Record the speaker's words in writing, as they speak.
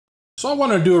So I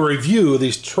want to do a review of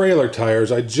these trailer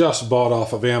tires I just bought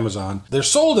off of Amazon. They're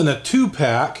sold in a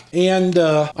 2-pack, and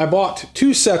I bought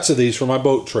 2 sets of these for my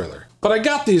boat trailer. But I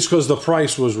got these because the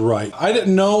price was right. I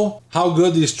didn't know how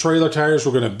good these trailer tires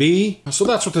were going to be. So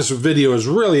that's what this video is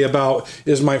really about,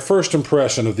 is my first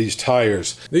impression of these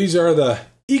tires. These are the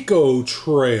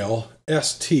Eco-Trail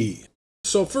ST.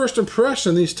 So first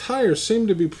impression, these tires seem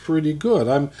to be pretty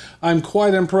good. I'm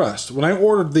quite impressed. When I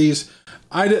ordered these,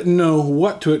 I didn't know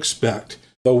what to expect.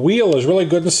 The wheel is really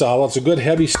good and solid. It's a good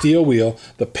heavy steel wheel.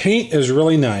 The paint is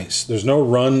really nice. There's no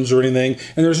runs or anything,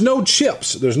 and there's no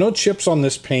chips. There's no chips on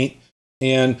this paint.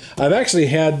 And I've actually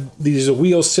had these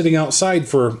wheels sitting outside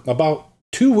for about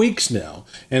 2 weeks now,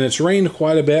 and it's rained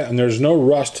quite a bit, and there's no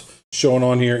rust showing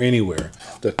on here anywhere.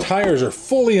 The tires are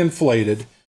fully inflated.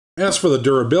 As for the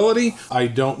durability, I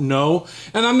don't know,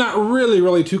 and I'm not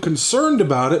really too concerned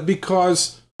about it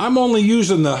because I'm only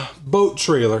using the boat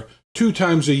trailer 2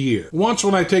 times a year. Once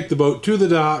when I take the boat to the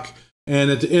dock,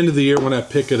 and at the end of the year when I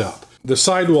pick it up. The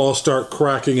sidewalls start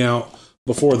cracking out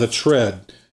before the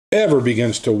tread ever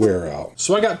begins to wear out.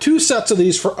 So I got 2 sets of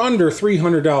these for under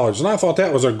 $300, and I thought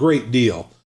that was a great deal.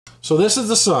 So this is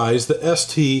the size, the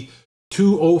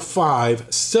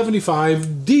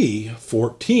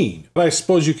ST205/75D14. But I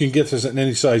suppose you can get this in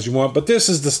any size you want, but this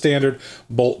is the standard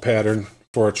bolt pattern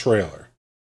for a trailer.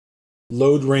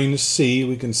 Load range C,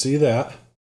 we can see that.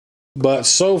 But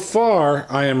so far,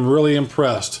 I am really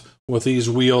impressed with these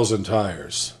wheels and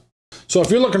tires. So if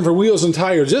you're looking for wheels and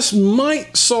tires, this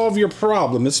might solve your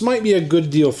problem. This might be a good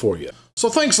deal for you. So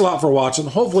thanks a lot for watching.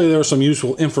 Hopefully there's some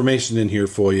useful information in here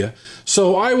for you.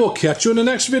 So I will catch you in the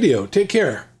next video. Take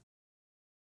care.